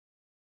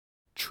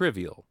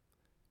trivial,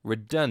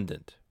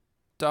 redundant,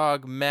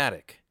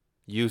 dogmatic,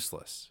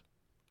 useless.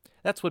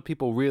 That's what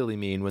people really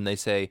mean when they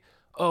say,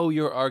 "Oh,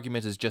 your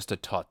argument is just a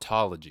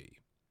tautology."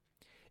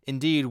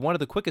 Indeed, one of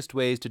the quickest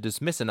ways to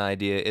dismiss an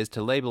idea is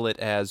to label it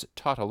as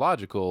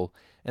tautological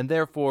and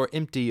therefore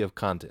empty of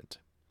content.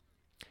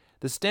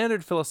 The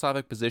standard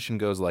philosophic position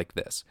goes like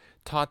this: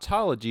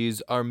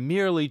 tautologies are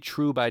merely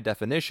true by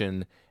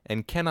definition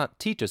and cannot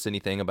teach us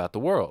anything about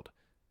the world.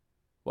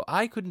 Well,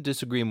 I couldn't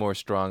disagree more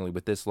strongly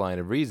with this line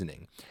of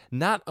reasoning.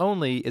 Not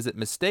only is it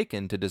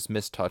mistaken to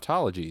dismiss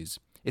tautologies,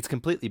 it's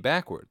completely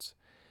backwards.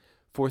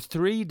 For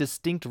three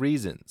distinct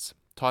reasons,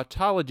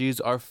 tautologies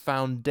are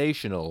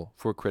foundational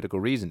for critical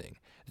reasoning.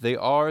 They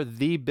are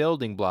the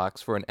building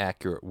blocks for an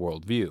accurate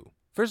worldview.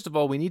 First of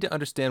all, we need to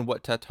understand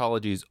what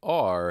tautologies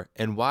are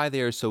and why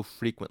they are so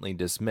frequently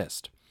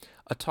dismissed.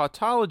 A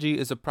tautology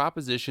is a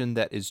proposition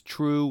that is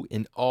true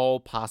in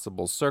all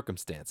possible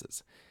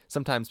circumstances.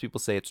 Sometimes people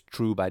say it's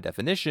true by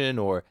definition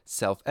or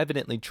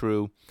self-evidently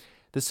true.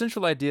 The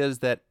central idea is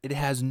that it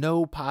has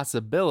no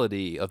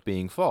possibility of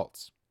being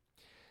false.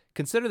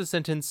 Consider the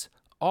sentence,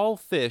 "All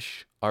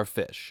fish are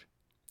fish."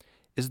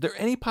 Is there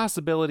any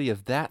possibility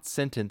of that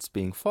sentence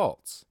being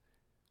false?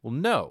 Well,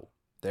 no.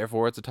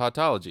 Therefore, it's a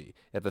tautology.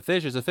 If a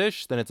fish is a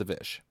fish, then it's a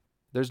fish.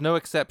 There's no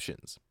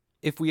exceptions.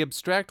 If we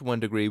abstract one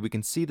degree, we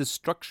can see the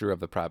structure of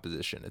the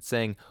proposition. It's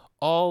saying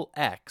all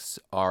x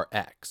are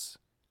x.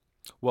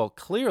 Well,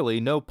 clearly,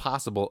 no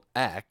possible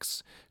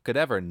x could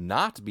ever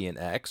not be an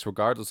x,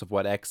 regardless of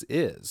what x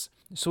is.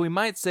 So we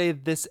might say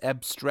this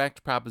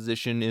abstract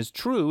proposition is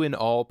true in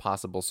all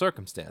possible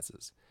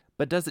circumstances.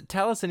 But does it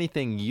tell us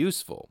anything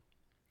useful?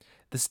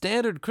 The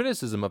standard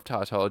criticism of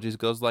tautologies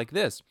goes like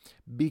this: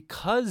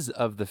 because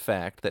of the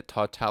fact that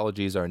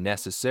tautologies are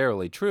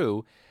necessarily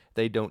true,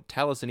 they don't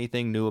tell us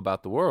anything new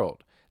about the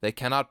world. They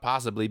cannot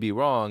possibly be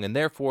wrong, and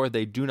therefore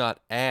they do not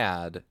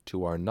add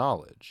to our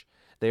knowledge.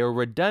 They are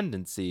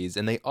redundancies,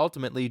 and they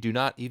ultimately do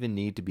not even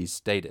need to be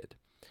stated.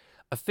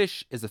 A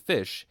fish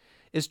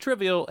is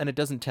trivial, and it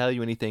doesn't tell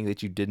you anything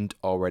that you didn't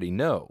already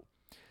know.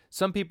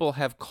 Some people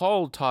have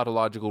called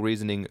tautological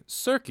reasoning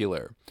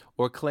circular,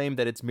 or claim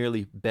that it's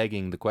merely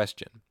begging the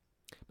question.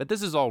 But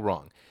this is all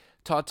wrong.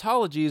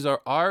 Tautologies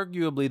are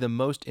arguably the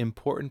most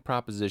important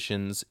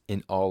propositions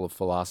in all of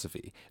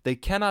philosophy. They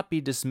cannot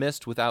be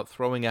dismissed without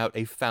throwing out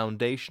a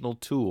foundational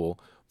tool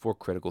for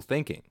critical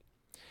thinking.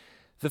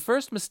 The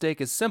first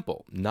mistake is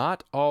simple.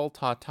 Not all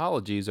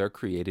tautologies are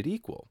created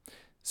equal.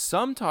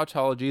 Some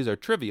tautologies are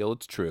trivial,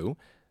 it's true.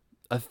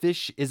 A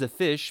fish is a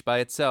fish by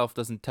itself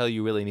doesn't tell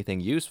you really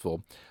anything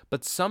useful,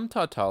 but some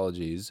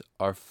tautologies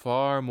are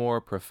far more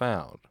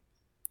profound.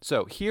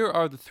 So here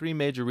are the three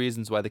major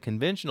reasons why the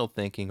conventional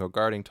thinking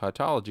regarding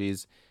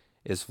tautologies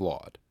is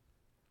flawed.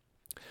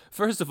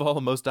 First of all,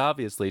 most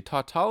obviously,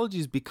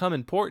 tautologies become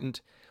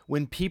important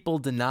when people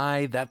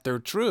deny that they're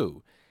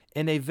true.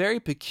 In a very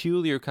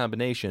peculiar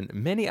combination,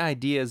 many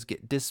ideas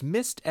get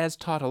dismissed as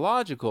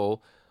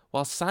tautological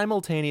while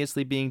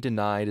simultaneously being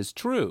denied as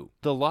true.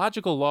 The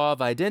logical law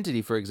of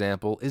identity, for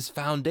example, is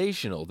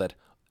foundational, that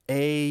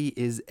A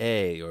is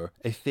A, or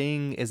a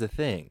thing is a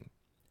thing.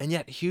 And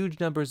yet huge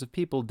numbers of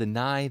people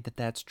deny that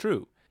that's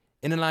true.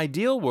 In an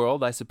ideal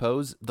world, I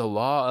suppose, the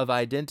law of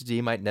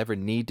identity might never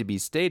need to be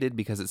stated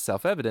because it's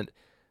self-evident,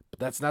 but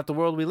that's not the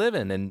world we live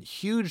in, and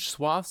huge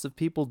swaths of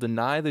people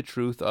deny the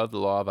truth of the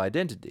law of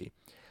identity.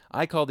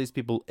 I call these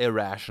people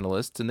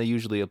irrationalists, and they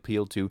usually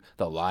appeal to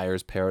the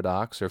liar's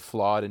paradox or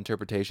flawed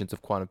interpretations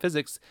of quantum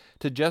physics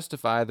to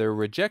justify their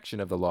rejection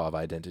of the law of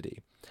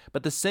identity.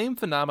 But the same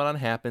phenomenon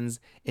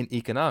happens in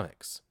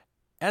economics.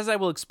 As I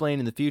will explain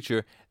in the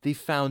future, the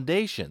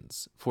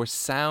foundations for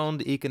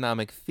sound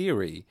economic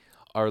theory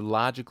are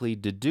logically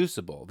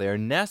deducible. They are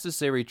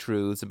necessary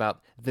truths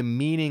about the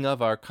meaning of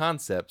our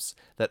concepts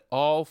that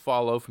all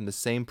follow from the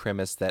same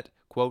premise that,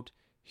 quote,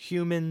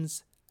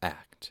 humans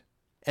act.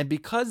 And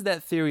because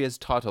that theory is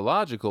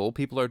tautological,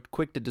 people are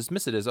quick to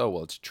dismiss it as, oh,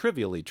 well, it's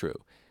trivially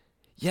true.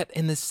 Yet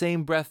in the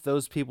same breath,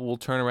 those people will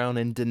turn around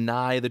and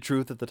deny the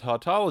truth of the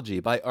tautology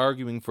by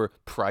arguing for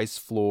price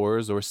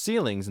floors or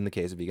ceilings in the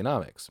case of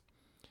economics.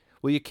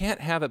 Well, you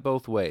can't have it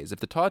both ways. If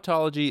the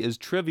tautology is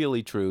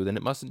trivially true, then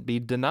it mustn't be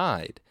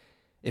denied.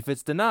 If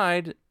it's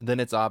denied, then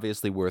it's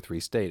obviously worth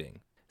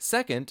restating.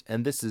 Second,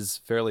 and this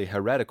is fairly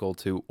heretical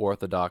to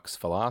orthodox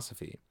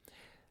philosophy,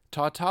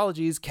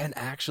 tautologies can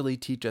actually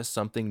teach us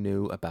something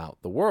new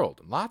about the world.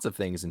 Lots of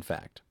things, in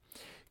fact.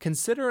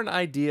 Consider an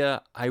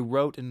idea I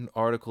wrote in an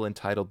article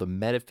entitled The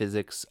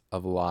Metaphysics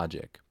of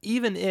Logic.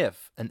 Even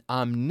if an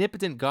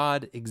omnipotent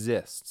God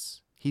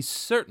exists, he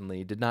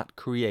certainly did not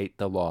create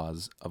the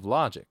laws of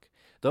logic.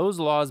 Those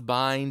laws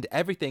bind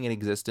everything in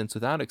existence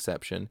without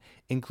exception,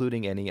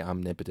 including any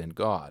omnipotent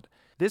God.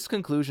 This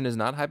conclusion is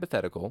not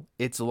hypothetical,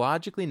 it's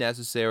logically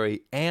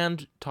necessary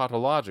and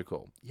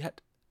tautological,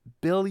 yet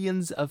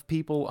billions of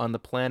people on the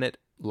planet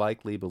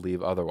likely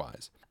believe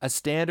otherwise. A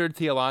standard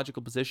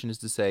theological position is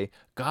to say,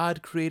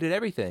 God created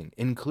everything,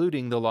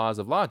 including the laws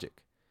of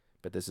logic.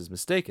 But this is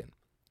mistaken.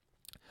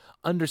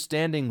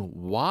 Understanding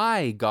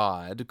why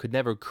God could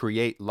never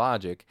create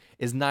logic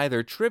is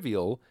neither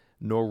trivial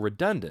nor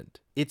redundant.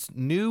 It's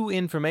new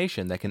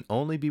information that can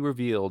only be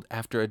revealed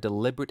after a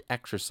deliberate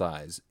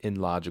exercise in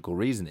logical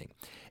reasoning.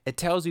 It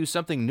tells you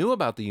something new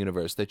about the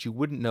universe that you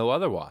wouldn't know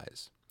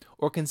otherwise.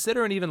 Or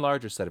consider an even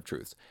larger set of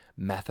truths: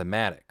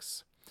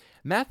 mathematics.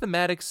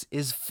 Mathematics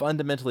is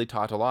fundamentally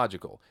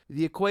tautological.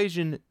 The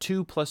equation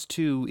 2 plus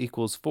 2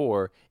 equals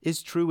 4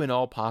 is true in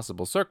all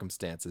possible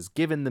circumstances,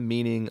 given the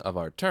meaning of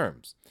our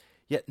terms.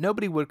 Yet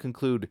nobody would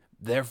conclude,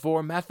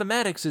 therefore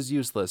mathematics is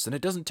useless and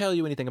it doesn't tell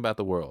you anything about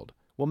the world.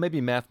 Well,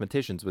 maybe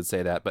mathematicians would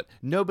say that, but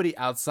nobody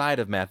outside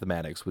of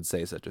mathematics would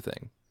say such a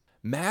thing.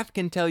 Math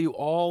can tell you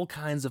all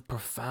kinds of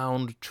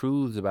profound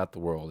truths about the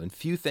world, and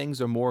few things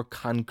are more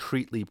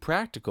concretely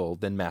practical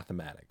than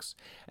mathematics.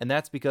 And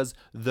that's because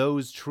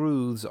those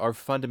truths are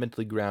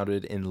fundamentally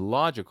grounded in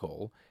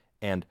logical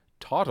and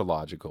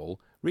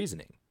tautological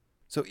reasoning.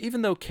 So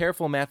even though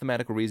careful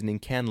mathematical reasoning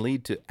can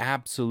lead to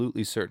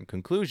absolutely certain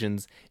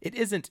conclusions, it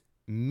isn't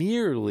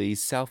merely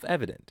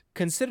self-evident.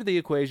 Consider the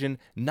equation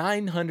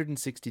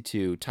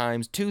 962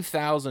 times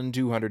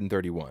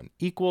 2,231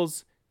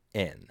 equals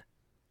n.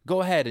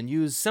 Go ahead and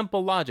use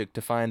simple logic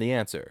to find the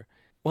answer.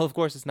 Well, of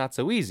course, it's not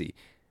so easy.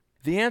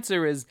 The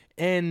answer is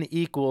n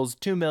equals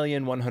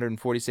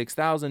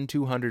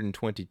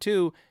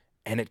 2,146,222,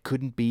 and it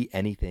couldn't be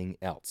anything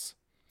else.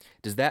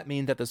 Does that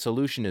mean that the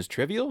solution is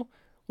trivial?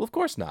 Well, of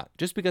course not.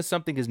 Just because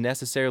something is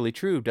necessarily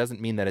true doesn't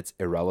mean that it's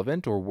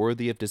irrelevant or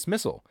worthy of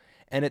dismissal.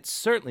 And it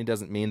certainly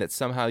doesn't mean that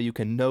somehow you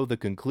can know the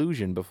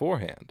conclusion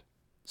beforehand.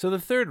 So the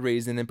third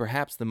reason, and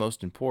perhaps the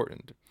most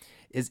important,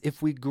 is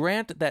if we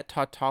grant that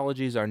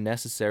tautologies are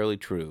necessarily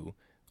true,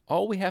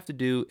 all we have to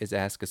do is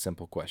ask a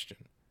simple question.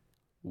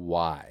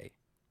 Why?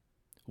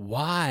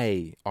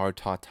 Why are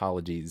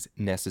tautologies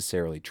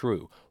necessarily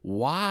true?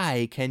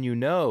 Why can you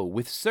know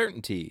with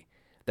certainty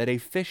that a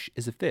fish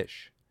is a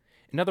fish?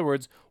 In other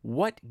words,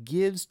 what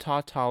gives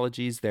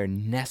tautologies their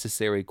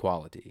necessary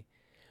quality?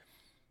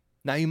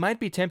 Now, you might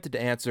be tempted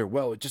to answer,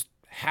 well, it just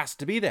has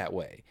to be that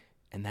way.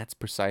 And that's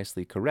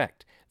precisely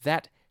correct.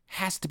 That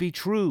has to be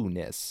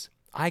trueness.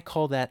 I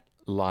call that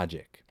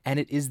logic. And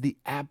it is the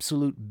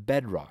absolute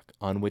bedrock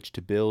on which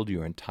to build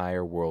your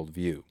entire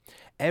worldview.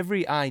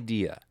 Every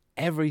idea,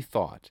 every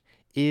thought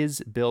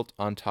is built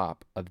on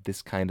top of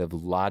this kind of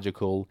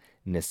logical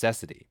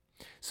necessity.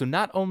 So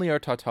not only are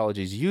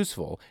tautologies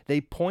useful, they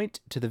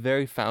point to the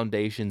very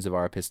foundations of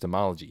our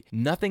epistemology.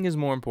 Nothing is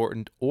more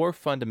important or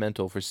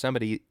fundamental for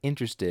somebody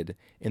interested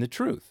in the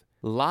truth.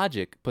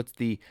 Logic puts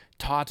the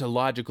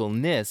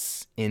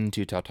tautologicalness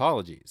into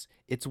tautologies.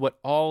 It's what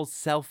all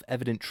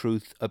self-evident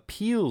truth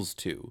appeals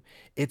to.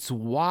 It's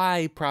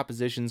why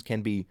propositions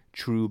can be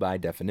true by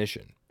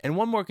definition. And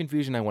one more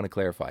confusion I want to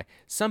clarify.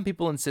 Some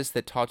people insist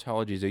that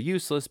tautologies are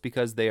useless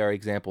because they are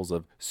examples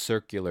of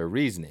circular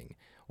reasoning,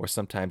 or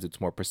sometimes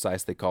it's more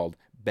precisely called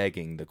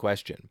begging the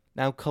question.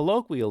 Now,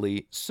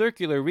 colloquially,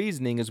 circular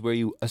reasoning is where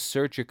you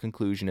assert your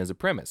conclusion as a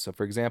premise. So,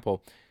 for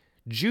example,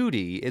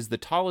 Judy is the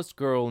tallest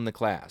girl in the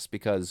class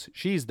because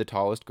she's the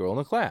tallest girl in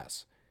the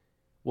class.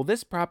 Well,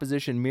 this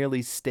proposition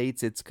merely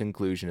states its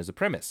conclusion as a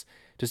premise.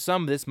 To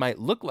some, this might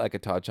look like a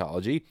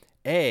tautology,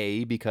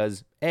 A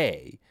because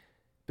A.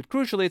 But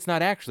crucially, it's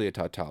not actually a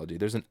tautology.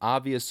 There's an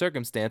obvious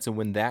circumstance in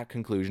when that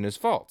conclusion is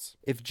false.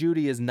 If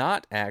Judy is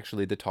not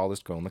actually the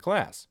tallest girl in the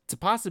class, it's a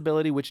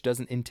possibility which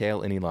doesn't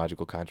entail any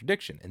logical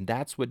contradiction, and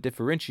that's what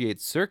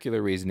differentiates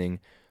circular reasoning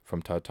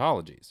from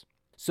tautologies.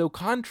 So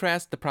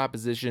contrast the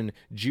proposition,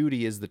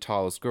 Judy is the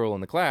tallest girl in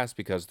the class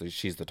because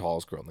she's the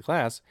tallest girl in the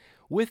class,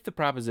 with the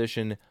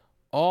proposition,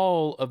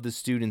 all of the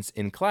students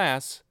in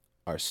class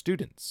are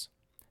students.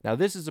 Now,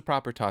 this is a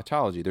proper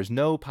tautology. There's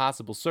no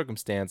possible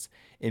circumstance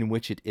in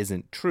which it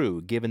isn't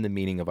true, given the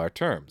meaning of our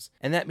terms.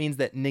 And that means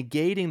that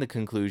negating the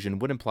conclusion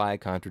would imply a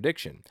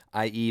contradiction,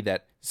 i.e.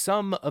 that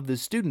some of the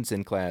students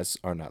in class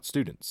are not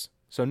students.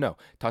 So no,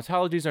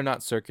 tautologies are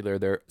not circular.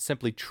 They're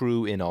simply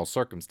true in all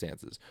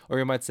circumstances. Or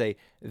you might say,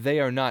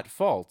 they are not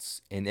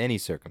false in any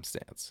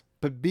circumstance.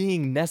 But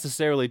being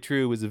necessarily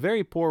true is a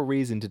very poor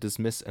reason to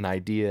dismiss an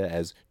idea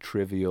as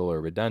trivial or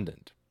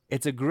redundant.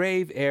 It's a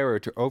grave error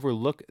to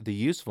overlook the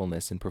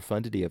usefulness and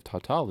profundity of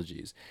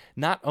tautologies.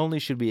 Not only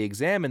should we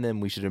examine them,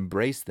 we should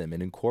embrace them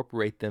and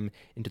incorporate them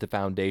into the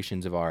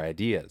foundations of our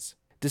ideas.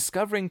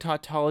 Discovering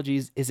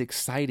tautologies is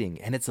exciting,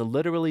 and it's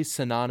literally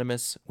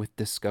synonymous with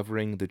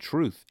discovering the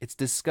truth. It's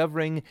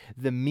discovering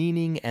the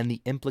meaning and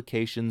the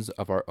implications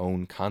of our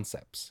own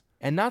concepts.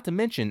 And not to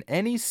mention,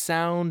 any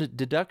sound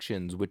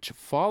deductions which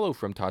follow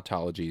from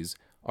tautologies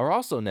are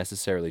also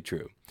necessarily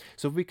true.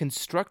 So if we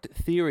construct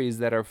theories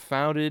that are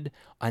founded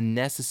on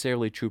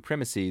necessarily true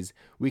premises,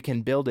 we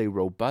can build a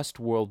robust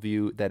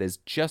worldview that is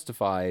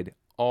justified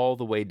all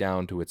the way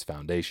down to its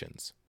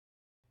foundations.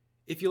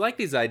 If you like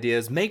these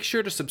ideas, make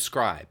sure to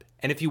subscribe.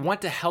 And if you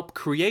want to help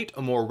create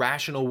a more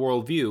rational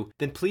worldview,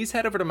 then please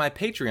head over to my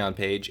Patreon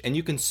page and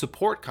you can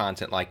support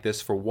content like this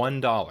for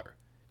 $1.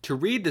 To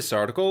read this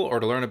article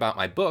or to learn about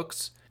my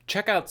books,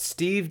 check out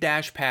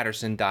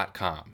steve-patterson.com.